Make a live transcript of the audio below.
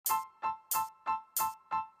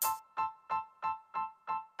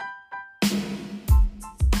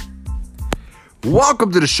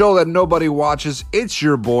Welcome to the show that nobody watches. It's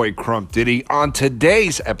your boy Crump Diddy. On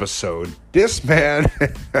today's episode, this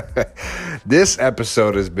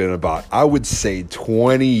episode has been about, I would say,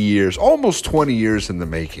 20 years, almost 20 years in the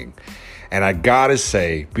making. And I gotta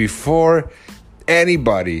say, before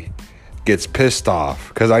anybody gets pissed off,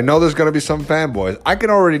 because I know there's gonna be some fanboys, I can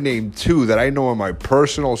already name two that I know in my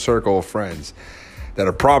personal circle of friends that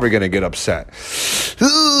are probably gonna get upset.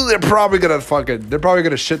 They're probably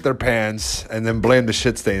gonna shit their pants and then blame the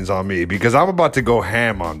shit stains on me because I'm about to go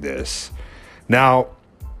ham on this. Now,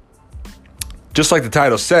 just like the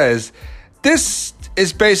title says, this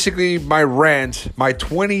is basically my rant, my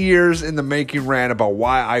 20 years in the making rant about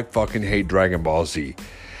why I fucking hate Dragon Ball Z.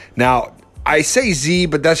 Now, I say Z,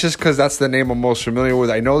 but that's just because that's the name I'm most familiar with.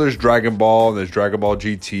 I know there's Dragon Ball, and there's Dragon Ball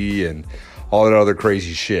GT, and all that other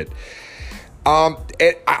crazy shit.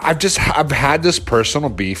 I've had this personal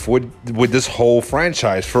beef with this whole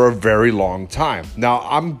franchise for a very long time.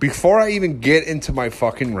 Now, before I even get into my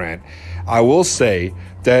fucking rant, I will say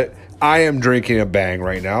that I am drinking a bang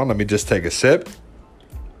right now. Let me just take a sip.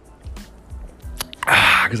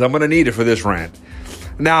 Because I'm going to need it for this rant.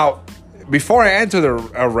 Now, before I enter the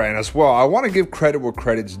rant as well, I want to give credit where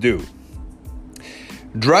credit's due.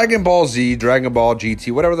 Dragon Ball Z, Dragon Ball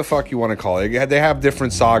GT, whatever the fuck you want to call it. They have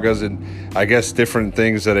different sagas and I guess different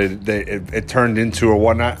things that it turned into or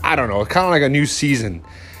whatnot. I don't know. It's kind of like a new season,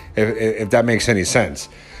 if that makes any sense.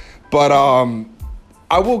 But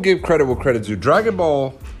I will give credit where credit's due. Dragon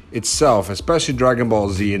Ball itself, especially Dragon Ball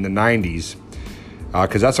Z in the 90s,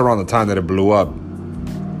 because that's around the time that it blew up,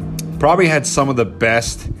 probably had some of the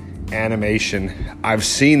best animation I've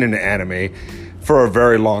seen in anime for a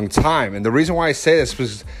very long time. And the reason why I say this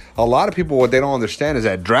is a lot of people, what they don't understand is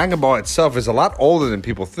that Dragon Ball itself is a lot older than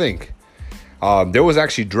people think. There was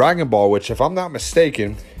actually Dragon Ball, which if I'm not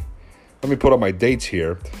mistaken, let me put up my dates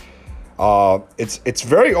here. It's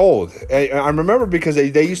very old. I remember because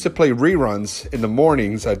they used to play reruns in the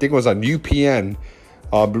mornings. I think it was on UPN,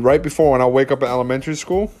 right before when I wake up in elementary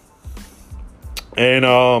school. And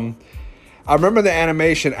I remember the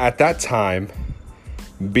animation at that time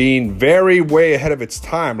being very way ahead of its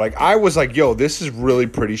time. Like, I was like, yo, this is really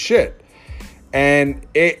pretty shit. And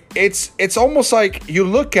it's almost like you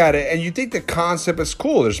look at it and you think the concept is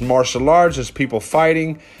cool. There's martial arts, there's people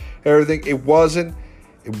fighting, everything. It wasn't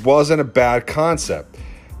a bad concept.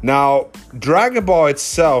 Now, Dragon Ball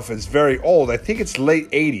itself is very old. I think it's late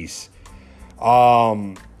 80s.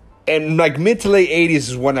 And like mid to late 80s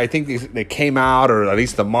is when I think they came out, or at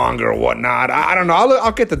least the manga or whatnot. I don't know.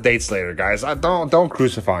 I'll get the dates later, guys. Don't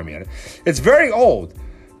crucify me on it. It's very old.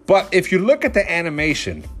 But if you look at the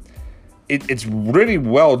animation, it's really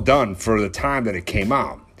well done for the time that it came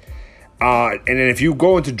out. And then if you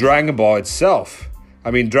go into Dragon Ball itself,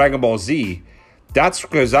 Dragon Ball Z, that's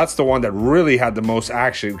because that's the one that really had the most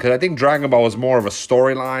action. Because I think Dragon Ball was more of a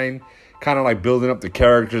storyline, kind of like building up the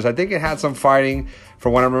characters. I think it had some fighting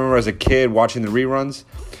from what I remember as a kid watching the reruns.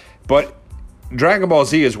 But Dragon Ball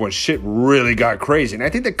Z is when shit really got crazy. And I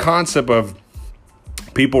think the concept of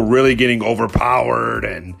people really getting overpowered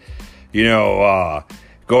and,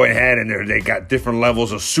 going ahead and they got different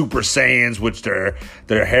levels of Super Saiyans, which their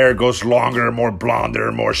hair goes longer, more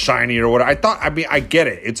blonder, more shiny or whatever. I get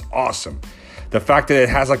it. It's awesome. The fact that it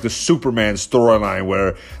has like the Superman storyline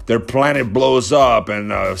where their planet blows up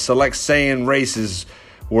and select Saiyan races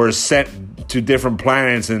were sent to different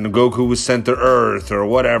planets and Goku was sent to Earth or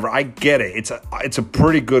whatever. I get it. It's a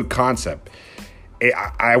pretty good concept.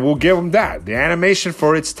 I will give them that. The animation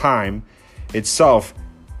for its time itself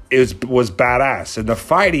was badass. And the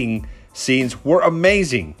fighting scenes were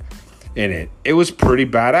amazing in it. It was pretty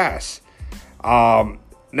badass.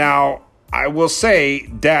 Now, I will say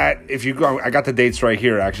that if you go, I got the dates right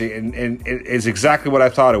here actually, and it's exactly what I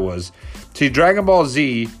thought it was. See, Dragon Ball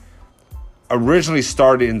Z originally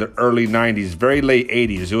started in the early 90s, very late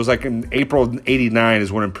 80s. It was like in April 89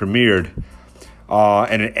 is when it premiered,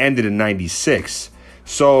 and it ended in 96.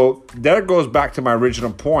 So that goes back to my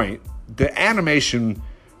original point. The animation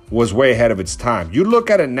was way ahead of its time. You look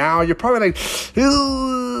at it now, you're probably like,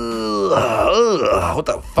 what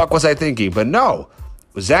the fuck was I thinking? But no,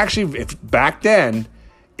 it was actually, back then,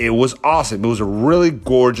 it was awesome. It was a really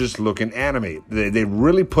gorgeous looking anime. They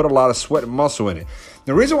really put a lot of sweat and muscle in it.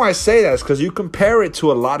 The reason why I say that is because you compare it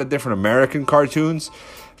to a lot of different American cartoons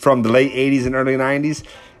from the late 80s and early 90s.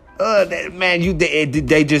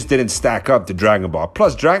 They just didn't stack up to Dragon Ball.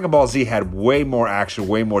 Plus, Dragon Ball Z had way more action,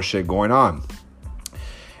 way more shit going on.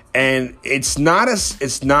 And it's not as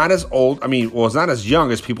old. It's not as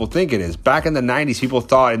young as people think it is. Back in the 90s, people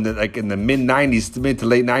thought in the mid 90s, mid to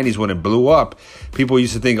late 90s when it blew up, people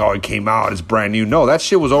used to think, oh, it came out, it's brand new. No, that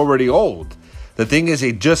shit was already old. The thing is,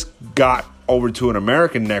 it just got over to an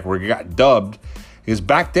American network. It got dubbed. Because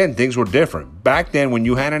back then, things were different. Back then, when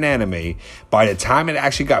you had an anime, by the time it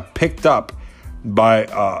actually got picked up by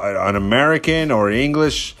an American or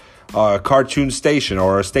English cartoon station,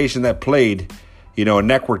 or a station that played, a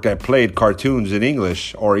network that played cartoons in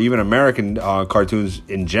English, or even American cartoons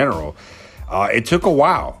in general, it took a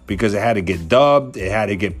while because it had to get dubbed. It had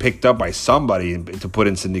to get picked up by somebody to put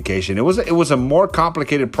in syndication. It was a more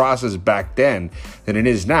complicated process back then than it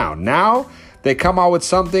is now. Now, they come out with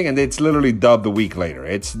something and it's literally dubbed a week later.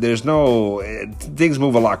 Things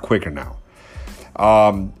move a lot quicker now.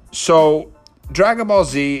 So Dragon Ball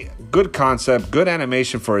Z, good concept, good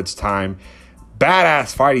animation for its time,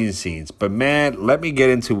 badass fighting scenes. But man, let me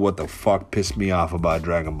get into what the fuck pissed me off about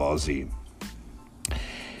Dragon Ball Z.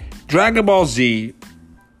 Dragon Ball Z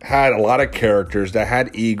had a lot of characters that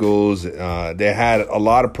had egos. They had a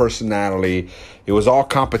lot of personality. It was all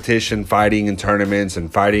competition, fighting in tournaments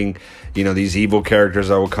and fighting, these evil characters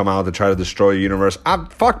that would come out to try to destroy the universe.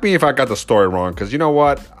 Fuck me if I got the story wrong, because you know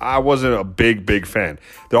what? I wasn't a big fan.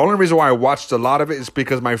 The only reason why I watched a lot of it is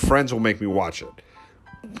because my friends will make me watch it.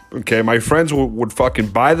 Okay, my friends would fucking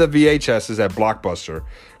buy the VHSs at Blockbuster,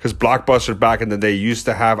 because Blockbuster back in the day used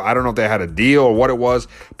to have, I don't know if they had a deal or what it was,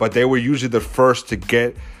 but they were usually the first to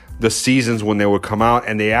get the seasons when they would come out,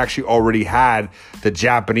 and they actually already had the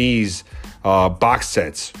Japanese box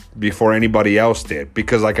sets before anybody else did,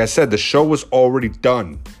 because like I said, the show was already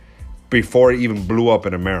done before it even blew up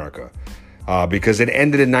in America, because it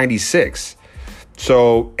ended in 96.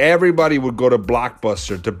 So everybody would go to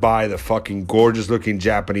Blockbuster to buy the fucking gorgeous looking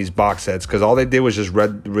Japanese box sets, because all they did was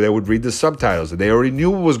they would read the subtitles, and they already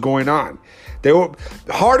knew what was going on.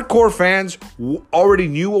 Hardcore fans already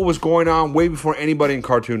knew what was going on way before anybody in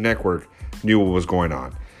Cartoon Network knew what was going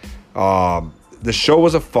on. The show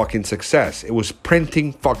was a fucking success. It was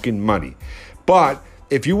printing fucking money. But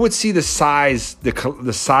if you would see the size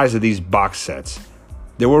of these box sets,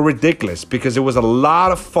 they were ridiculous, because it was a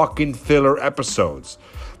lot of fucking filler episodes.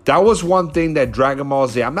 That was one thing that Dragon Ball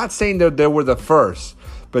Z, I'm not saying that they were the first,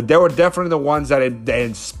 but they were definitely the ones that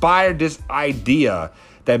inspired this idea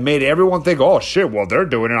that made everyone think, oh shit, well, they're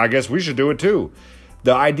doing it, I guess we should do it too.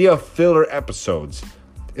 The idea of filler episodes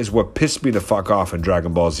is what pissed me the fuck off in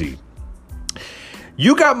Dragon Ball Z.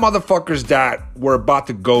 You got motherfuckers that were about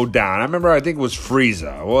to go down. I remember, I think it was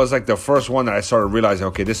Frieza. It was like the first one that I started realizing,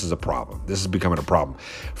 okay, this is a problem. This is becoming a problem.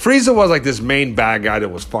 Frieza was like this main bad guy that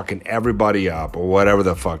was fucking everybody up or whatever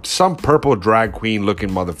the fuck. Some purple drag queen looking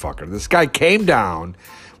motherfucker. This guy came down,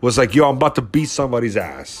 was like, yo, I'm about to beat somebody's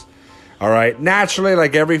ass. All right. Naturally,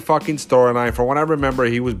 like every fucking storyline, from what I remember,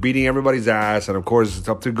 he was beating everybody's ass. And of course, it's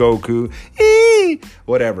up to Goku.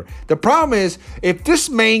 Whatever. The problem is, if this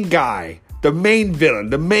main guy, the main villain,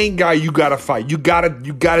 the main guy you gotta fight, you gotta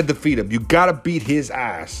defeat him, you gotta beat his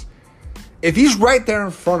ass. If he's right there in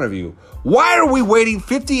front of you, why are we waiting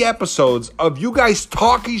 50 episodes of you guys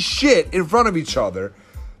talking shit in front of each other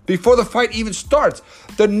before the fight even starts?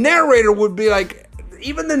 The narrator would be like,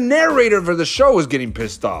 even the narrator for the show is getting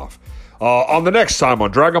pissed off. On the next time on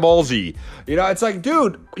Dragon Ball Z. It's like,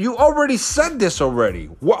 dude, you already said this already.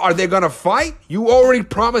 What, are they gonna fight? You already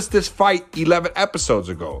promised this fight 11 episodes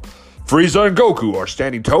ago. Frieza and Goku are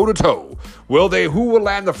standing toe-to-toe. Who will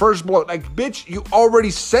land the first blow? Like, bitch, you already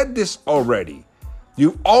said this already.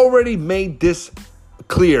 You already made this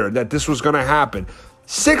clear that this was going to happen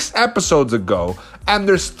 6 episodes ago, and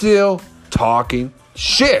they're still talking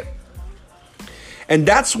shit. And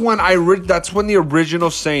that's when the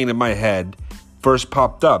original saying in my head first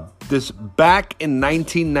popped up. This back in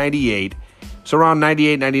 1998. So around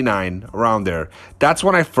 98, 99, around there. That's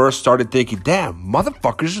when I first started thinking, damn,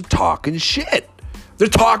 motherfuckers are talking shit. They're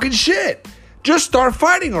talking shit. Just start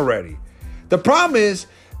fighting already. The problem is,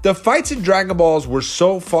 the fights in Dragon Balls were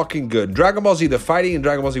so fucking good. Dragon Ball Z, the fighting in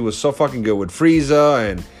Dragon Ball Z was so fucking good with Frieza,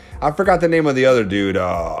 and I forgot the name of the other dude.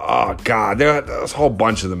 Oh, God, there was a whole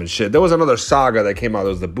bunch of them and shit. There was another saga that came out.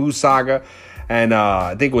 There was the Buu saga, and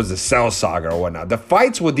I think it was the Cell saga or whatnot. The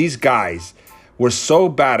fights with these guys were so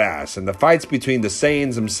badass, and the fights between the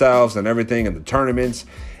Saiyans themselves and everything, and the tournaments,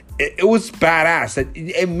 it was badass.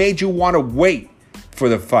 It made you want to wait for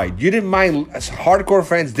the fight. You didn't mind, as hardcore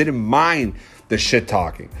fans didn't mind the shit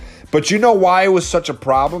talking. But you know why it was such a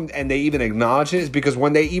problem, and they even acknowledged it, is because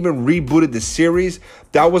when they even rebooted the series,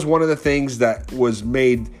 that was one of the things that was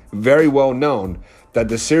made very well known, that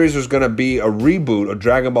the series was going to be a reboot of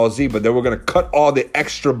Dragon Ball Z, but they were going to cut all the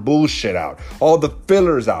extra bullshit out, all the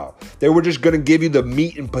fillers out. They were just going to give you the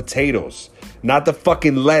meat and potatoes, not the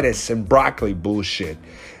fucking lettuce and broccoli bullshit.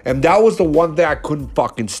 And that was the one thing I couldn't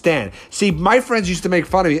fucking stand. See, my friends used to make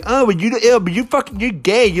fun of me. Oh, but you're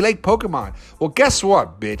gay. You like Pokemon. Well, guess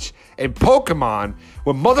what, bitch? In Pokemon,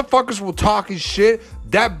 when motherfuckers were talking shit,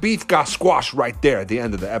 that beef got squashed right there at the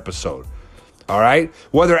end of the episode. All right?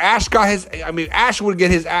 Whether Ash would get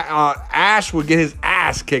his ass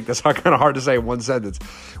kicked. That's kind of hard to say in one sentence.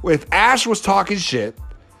 If Ash was talking shit,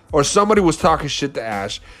 or somebody was talking shit to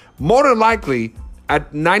Ash, more than likely,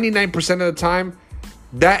 at 99% of the time,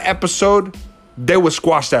 that episode, they would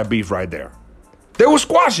squash that beef right there. They would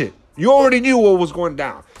squash it. You already knew what was going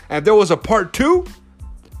down. And if there was a part 2,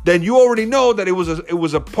 then you already know that it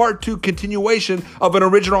was a part 2 continuation of an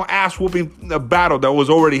original ass whooping battle that was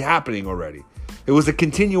already happening already. It was a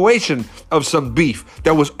continuation of some beef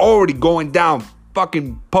that was already going down.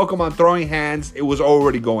 Fucking Pokemon throwing hands. It was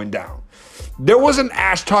already going down. There wasn't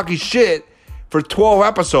Ash talking shit for 12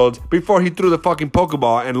 episodes before he threw the fucking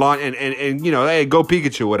Pokeball and you know, hey, go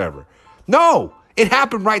Pikachu, whatever. No, it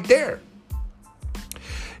happened right there.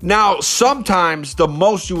 Now, sometimes the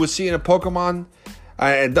most you would see in a Pokemon,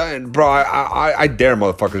 bro, I dare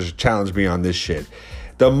motherfuckers to challenge me on this shit.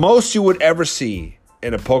 The most you would ever see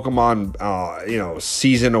in a Pokemon,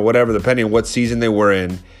 season or whatever, depending on what season they were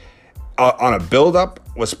in, on a build-up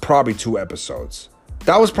was probably 2 episodes.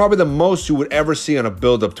 That was probably the most you would ever see on a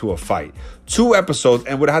build-up to a fight. 2 episodes,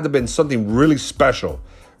 and would have to been something really special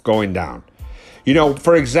going down. You know,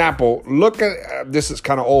 for example, look at, this is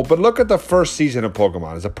kind of old, but look at the first season of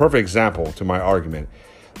Pokemon. It's a perfect example to my argument.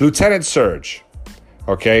 Lieutenant Surge,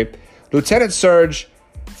 okay? Lieutenant Surge,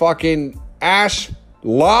 fucking Ash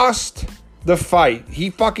lost the fight. He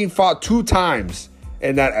fucking fought 2 times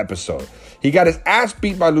in that episode. He got his ass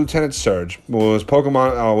beat by Lieutenant Surge with his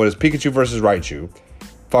Pokemon, with his Pikachu versus Raichu.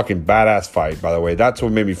 Fucking badass fight, by the way. That's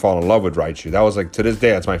what made me fall in love with Raichu. That was like, to this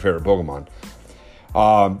day, that's my favorite Pokemon.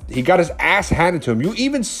 He got his ass handed to him. You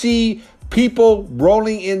even see people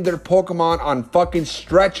rolling in their Pokemon on fucking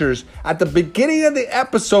stretchers at the beginning of the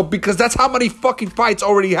episode because that's how many fucking fights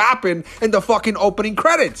already happened in the fucking opening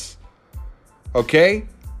credits. Okay?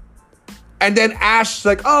 And then Ash's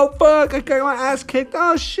like, oh, fuck, I got my ass kicked.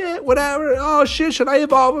 Oh, shit, whatever. Oh, shit, should I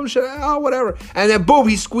evolve him? Oh, whatever. And then, boom,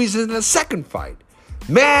 he squeezes in a second fight.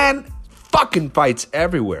 Man, fucking fights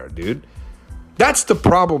everywhere, dude. That's the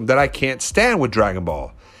problem that I can't stand with Dragon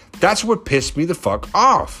Ball. That's what pissed me the fuck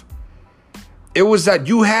off. It was that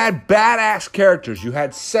you had badass characters. You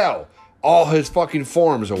had Cell, all his fucking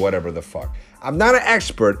forms or whatever the fuck. I'm not an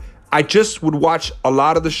expert. I just would watch a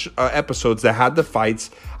lot of the episodes that had the fights.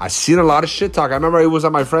 I seen a lot of shit talk. I remember it was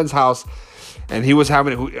at my friend's house, and he was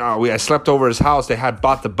having. I slept over his house. They had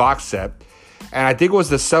bought the box set, and I think it was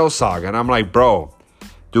the Cell Saga. And I'm like, bro,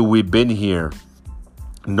 dude, we've been here,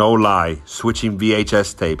 no lie, switching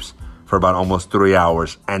VHS tapes for about almost 3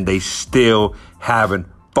 hours, and they still haven't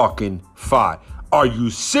fucking fought. Are you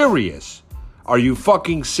serious? Are you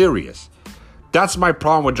fucking serious? That's my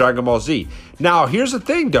problem with Dragon Ball Z. Now, here's the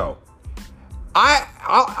thing, though.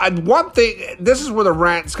 One thing, this is where the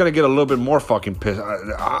rant's going to get a little bit more fucking pissed.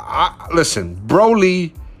 Listen,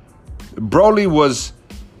 Broly was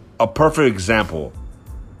a perfect example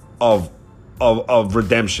of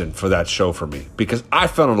redemption for that show for me, because I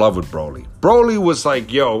fell in love with Broly. Broly was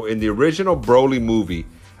like, yo, in the original Broly movie,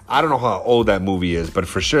 I don't know how old that movie is, but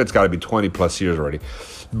for sure it's got to be 20 plus years already.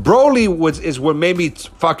 Broly is what made me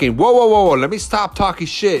fucking, whoa, let me stop talking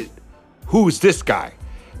shit. Who's this guy?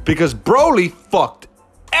 Because Broly fucked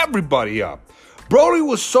everybody up. Broly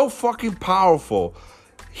was so fucking powerful.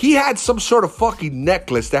 He had some sort of fucking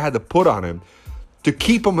necklace that had to put on him to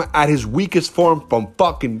keep him at his weakest form from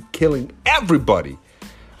fucking killing everybody.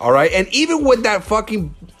 All right? And even with that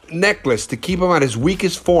fucking necklace to keep him at his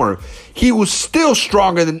weakest form, he was still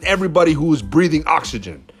stronger than everybody who was breathing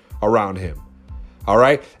oxygen around him. All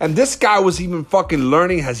right? And this guy was even fucking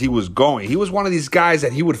learning as he was going. He was one of these guys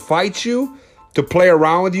that he would fight you to play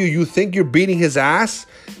around with you. You think you're beating his ass,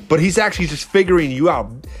 but he's actually just figuring you out.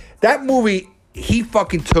 That movie, he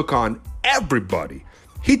fucking took on everybody.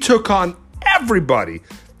 He took on everybody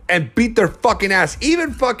and beat their fucking ass.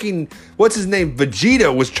 Even fucking, what's his name,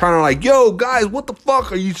 Vegeta was trying to like, yo, guys, what the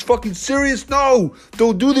fuck? Are you fucking serious? No,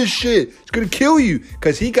 don't do this shit. It's gonna kill you.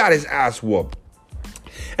 Because he got his ass whooped.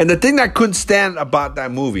 And the thing that I couldn't stand about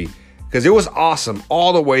that movie, because it was awesome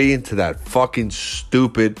all the way into that fucking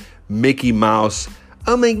stupid Mickey Mouse,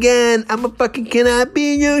 oh my God, I'm a fucking, can I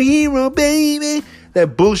be your hero, baby?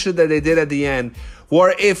 That bullshit that they did at the end,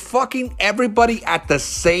 where if fucking everybody at the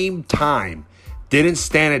same time didn't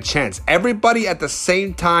stand a chance, everybody at the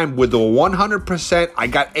same time with the 100%, I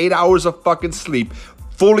got 8 hours of fucking sleep,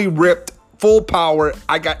 fully ripped, full power.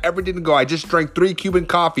 I got everything to go. I just drank 3 Cuban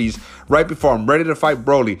coffees right before I'm ready to fight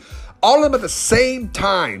Broly. All of them at the same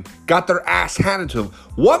time got their ass handed to them.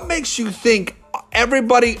 What makes you think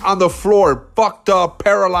everybody on the floor fucked up,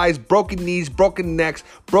 paralyzed, broken knees, broken necks,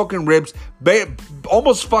 broken ribs,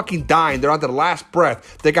 almost fucking dying? They're on their last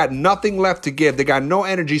breath. They got nothing left to give. They got no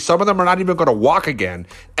energy. Some of them are not even going to walk again,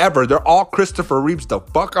 ever. They're all Christopher Reeves the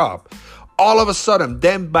fuck up. All of a sudden,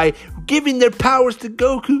 them by giving their powers to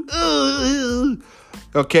Goku,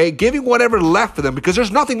 okay, giving whatever left for them, because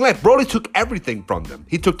there's nothing left. Broly took everything from them.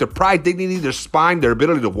 He took their pride, dignity, their spine, their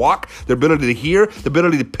ability to walk, their ability to hear, the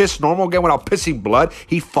ability to piss normal again without pissing blood.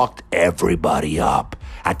 He fucked everybody up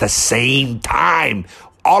at the same time.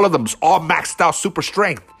 All of them, all maxed out super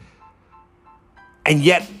strength. And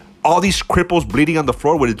yet, all these cripples bleeding on the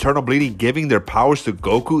floor with eternal bleeding, giving their powers to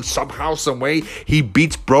Goku. Somehow, some way, he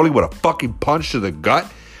beats Broly with a fucking punch to the gut.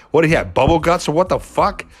 What, did he have bubble guts or what the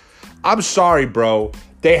fuck? I'm sorry, bro.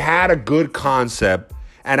 They had a good concept,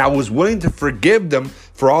 and I was willing to forgive them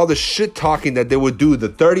for all the shit talking that they would do the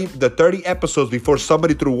 30 episodes before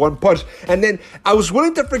somebody threw one punch. And then I was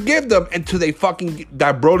willing to forgive them until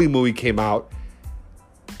that Broly movie came out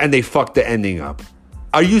and they fucked the ending up.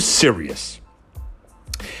 Are you serious?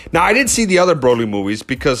 Now, I didn't see the other Broly movies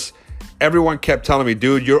because everyone kept telling me,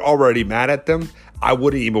 dude, you're already mad at them. I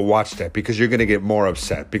wouldn't even watch that because you're going to get more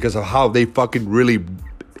upset because of how they fucking really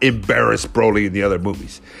embarrassed Broly in the other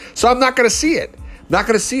movies. So I'm not going to see it. Not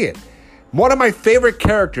going to see it. One of my favorite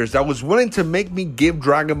characters that was willing to make me give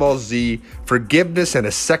Dragon Ball Z forgiveness and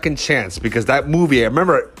a second chance, because that movie, I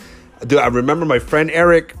remember my friend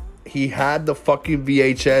Eric, he had the fucking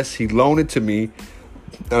VHS. He loaned it to me.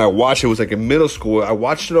 And I watched it. It was like in middle school. I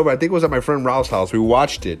watched it over. I think it was at my friend Raul's house. We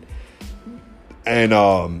watched it. And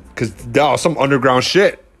because that was some underground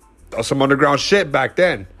shit. That was some underground shit back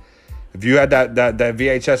then. If you had that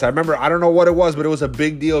VHS, I remember, I don't know what it was, but it was a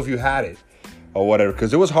big deal if you had it or whatever.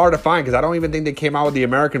 Because it was hard to find, because I don't even think they came out with the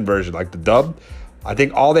American version, like the dub. I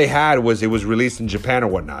think all they had was it was released in Japan or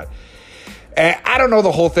whatnot. And I don't know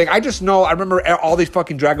the whole thing. I just know, I remember all these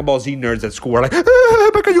fucking Dragon Ball Z nerds at school were like, Becca,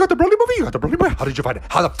 you got the Broly movie? You got the Broly movie? How did you find it?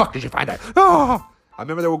 How the fuck did you find it? Oh. I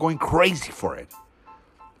remember they were going crazy for it.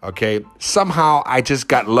 Okay? Somehow, I just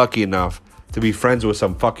got lucky enough to be friends with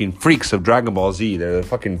some fucking freaks of Dragon Ball Z. They're a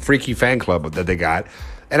fucking freaky fan club that they got.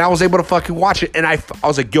 And I was able to fucking watch it. And I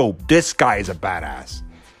was like, yo, this guy is a badass.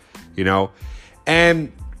 You know?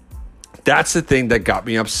 And that's the thing that got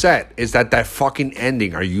me upset, is that fucking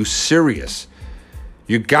ending. Are you serious?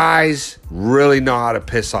 You guys really know how to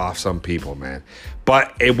piss off some people, man.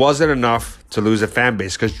 But it wasn't enough to lose a fan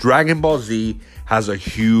base, because Dragon Ball Z has a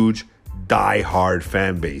huge, die-hard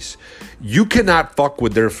fan base. You cannot fuck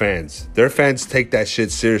with their fans. Their fans take that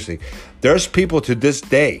shit seriously. There's people to this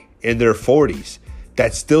day in their 40s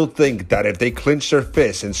that still think that if they clench their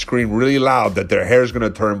fists and scream really loud that their hair is going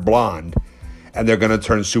to turn blonde and they're going to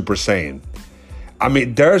turn Super Saiyan. I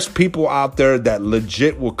mean, there's people out there that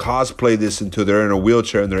legit will cosplay this until they're in a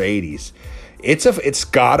wheelchair in their 80s. It's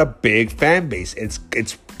got a big fan base.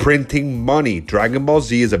 It's printing money. Dragon Ball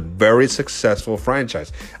Z is a very successful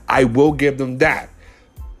franchise. I will give them that.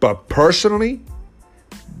 But personally,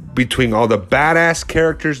 between all the badass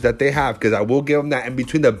characters that they have, because I will give them that, and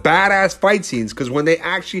between the badass fight scenes, because when they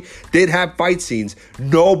actually did have fight scenes,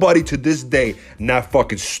 nobody to this day, not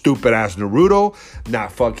fucking stupid ass Naruto,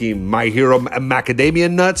 not fucking My Hero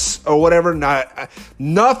Macadamia Nuts or whatever,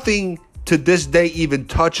 nothing to this day even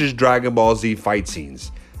touches Dragon Ball Z fight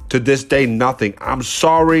scenes. To this day, nothing. I'm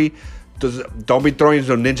sorry. Don't be throwing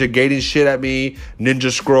some Ninja Gaiden shit at me.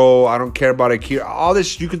 Ninja Scroll. I don't care about Akira. All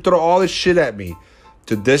this, you can throw all this shit at me.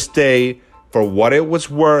 To this day, for what it was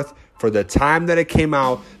worth, for the time that it came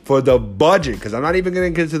out, for the budget, because I'm not even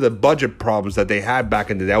going to get into the budget problems that they had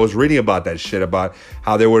back in the day. I was reading about that shit, about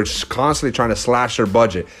how they were constantly trying to slash their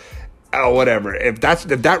budget. Oh, whatever. If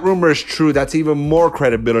that rumor is true, that's even more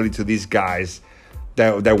credibility to these guys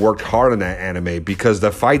that worked hard on that anime, because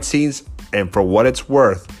the fight scenes, and for what it's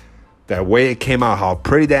worth, that way it came out, how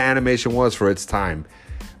pretty that animation was for its time,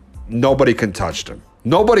 nobody can touch them.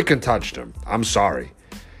 Nobody can touch them. I'm sorry.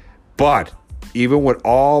 But even with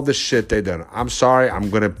all the shit they done, I'm sorry,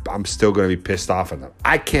 I'm still gonna be pissed off at them.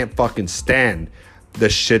 I can't fucking stand the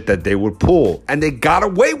shit that they would pull. And they got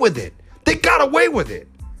away with it. They got away with it.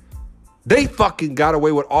 They fucking got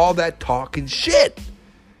away with all that talking shit.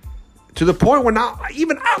 To the point where now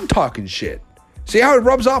even I'm talking shit. See how it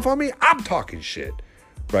rubs off on me? I'm talking shit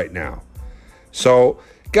right now. So,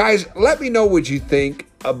 guys, let me know what you think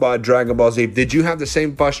about Dragon Ball Z. Did you have the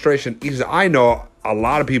same frustration? Because I know a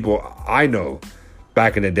lot of people I know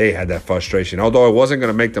back in the day had that frustration. Although it wasn't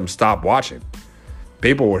going to make them stop watching.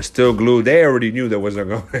 People were still glued. They already knew there wasn't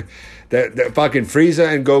going. That fucking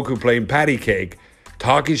Frieza and Goku playing patty cake,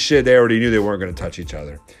 talking shit. They already knew they weren't going to touch each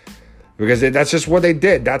other. Because that's just what they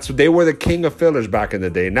did. They were the king of fillers back in the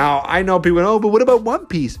day. Now, I know people, oh, but what about One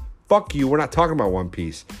Piece? Fuck you. We're not talking about One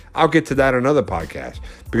Piece. I'll get to that in another podcast.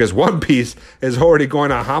 Because One Piece is already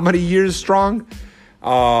going on how many years strong?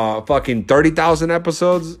 Fucking 30,000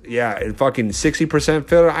 episodes? Yeah, and fucking 60%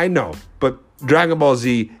 filler? I know. But Dragon Ball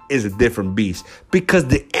Z is a different beast. Because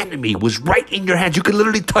the enemy was right in your hands. You could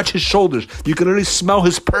literally touch his shoulders. You could literally smell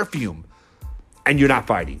his perfume. And you're not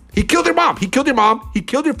fighting. He killed your mom. He killed your mom. He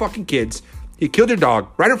killed your fucking kids. He killed your dog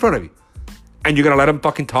right in front of you. And you're going to let him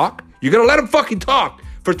fucking talk? You're going to let him fucking talk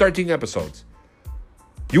for 13 episodes.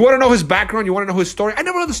 You want to know his background? You want to know his story? I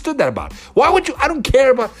never understood that about. Why would you? I don't care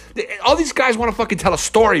about. All these guys want to fucking tell a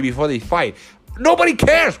story before they fight. Nobody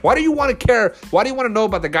cares. Why do you want to care? Why do you want to know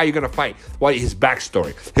about the guy you're going to fight? Why his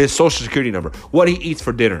backstory, his social security number, what he eats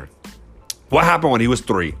for dinner, what happened when he was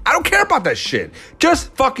 3? I don't care about that shit.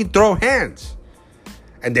 Just fucking throw hands.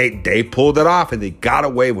 And they pulled it off and they got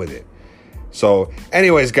away with it. So,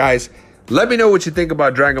 anyways, guys, let me know what you think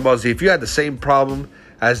about Dragon Ball Z. If you had the same problem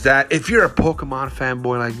as that, if you're a Pokemon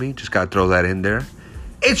fanboy like me, just gotta throw that in there.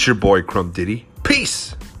 It's your boy Crumb Diddy. Peace.